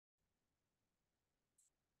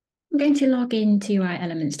I'm going to log into our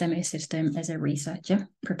Elements demo system as a researcher,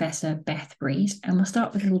 Professor Beth Breeze, and we'll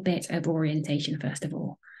start with a little bit of orientation first of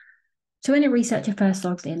all. So when a researcher first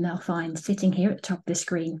logs in, they'll find sitting here at the top of the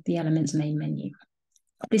screen, the Elements main menu.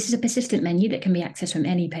 This is a persistent menu that can be accessed from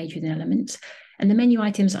any page within Elements, and the menu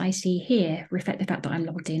items I see here reflect the fact that I'm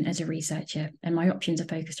logged in as a researcher, and my options are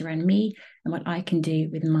focused around me and what I can do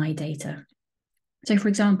with my data. So for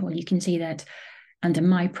example, you can see that under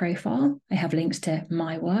my profile, I have links to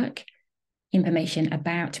my work, information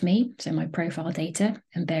about me, so my profile data,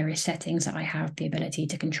 and various settings that I have the ability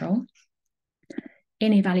to control.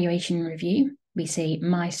 In evaluation review, we see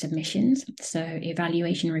my submissions, so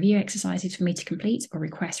evaluation review exercises for me to complete or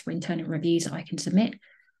requests for internal reviews that I can submit.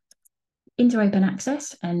 Into open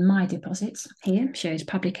access, and my deposits here shows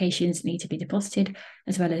publications that need to be deposited,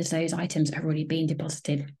 as well as those items that have already been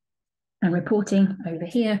deposited. And reporting over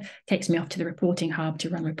here takes me off to the reporting hub to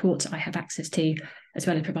run reports I have access to, as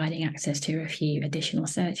well as providing access to a few additional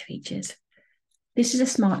search features. This is a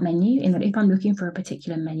smart menu in that if I'm looking for a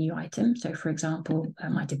particular menu item, so for example,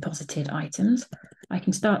 my deposited items, I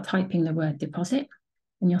can start typing the word deposit,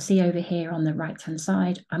 and you'll see over here on the right-hand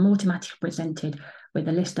side, I'm automatically presented with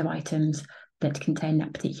a list of items that contain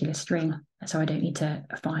that particular string, so I don't need to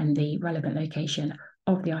find the relevant location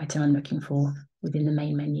of the item I'm looking for within the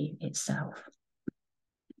main menu itself.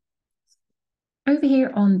 Over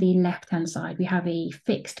here on the left-hand side, we have a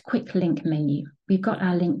fixed quick link menu. We've got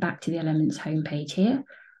our link back to the Elements homepage here,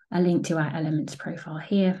 a link to our Elements profile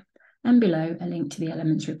here, and below a link to the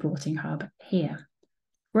Elements reporting hub here.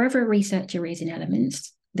 Wherever a researcher is in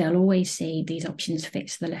Elements, they'll always see these options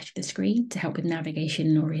fixed to the left of the screen to help with navigation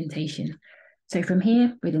and orientation. So from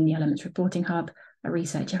here, within the Elements reporting hub, a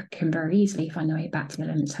researcher can very easily find their way back to the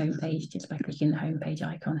Elements homepage just by clicking the homepage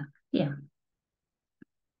icon here.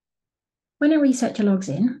 When a researcher logs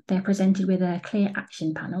in, they're presented with a clear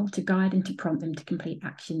action panel to guide and to prompt them to complete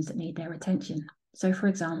actions that need their attention. So for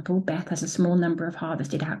example, Beth has a small number of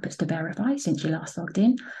harvested outputs to verify since she last logged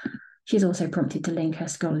in. She's also prompted to link her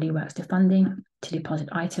scholarly works to funding, to deposit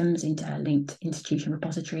items into her linked institution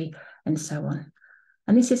repository, and so on.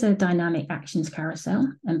 And this is a dynamic actions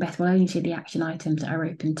carousel, and Beth will only see the action items that are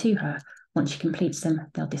open to her. Once she completes them,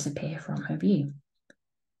 they'll disappear from her view.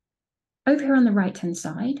 Over here on the right-hand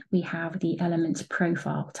side, we have the Elements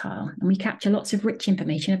profile tile, and we capture lots of rich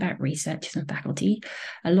information about researchers and faculty,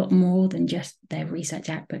 a lot more than just their research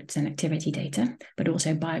outputs and activity data, but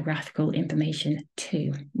also biographical information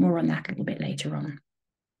too. More on that a little bit later on.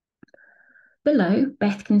 Below,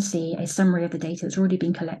 Beth can see a summary of the data that's already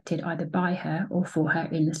been collected either by her or for her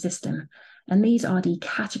in the system. And these are the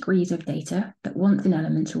categories of data that once in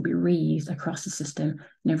Elements will be reused across the system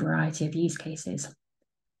in a variety of use cases.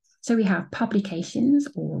 So we have publications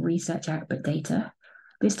or research output data.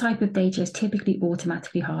 This type of data is typically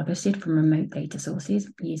automatically harvested from remote data sources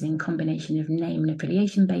using a combination of name and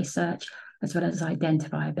affiliation-based search, as well as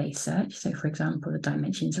identifier-based search. So for example, the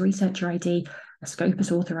Dimensions Researcher ID, a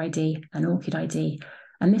Scopus Author ID, an ORCID ID,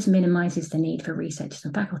 and this minimizes the need for researchers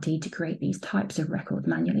and faculty to create these types of records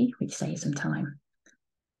manually, which saves some time.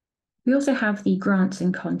 We also have the grants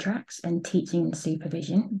and contracts and teaching and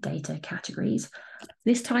supervision data categories.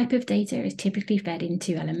 This type of data is typically fed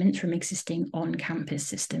into Elements from existing on-campus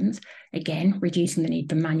systems, again, reducing the need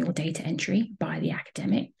for manual data entry by the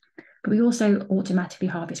academic. But we also automatically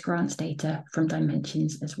harvest grants data from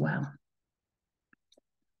Dimensions as well.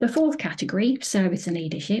 The fourth category, service and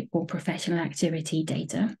leadership or professional activity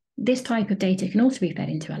data. This type of data can also be fed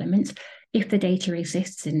into Elements if the data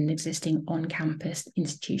exists in an existing on-campus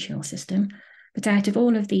institutional system. But out of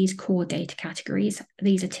all of these core data categories,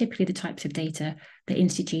 these are typically the types of data that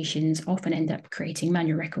institutions often end up creating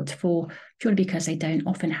manual records for, purely because they don't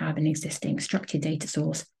often have an existing structured data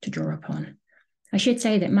source to draw upon. I should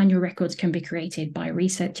say that manual records can be created by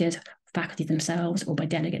researchers, faculty themselves, or by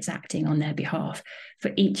delegates acting on their behalf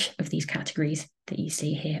for each of these categories that you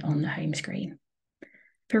see here on the home screen.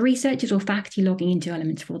 For researchers or faculty logging into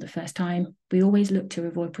Elements for the first time, we always look to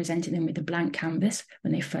avoid presenting them with a blank canvas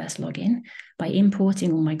when they first log in by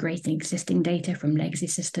importing or migrating existing data from legacy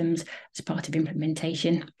systems as part of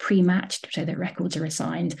implementation, pre-matched so that records are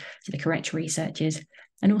assigned to the correct researchers,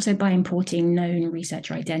 and also by importing known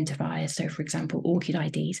researcher identifiers, so for example, ORCID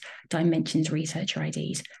IDs, Dimensions Researcher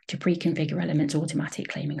IDs, to pre-configure Elements automatic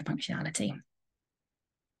claiming functionality.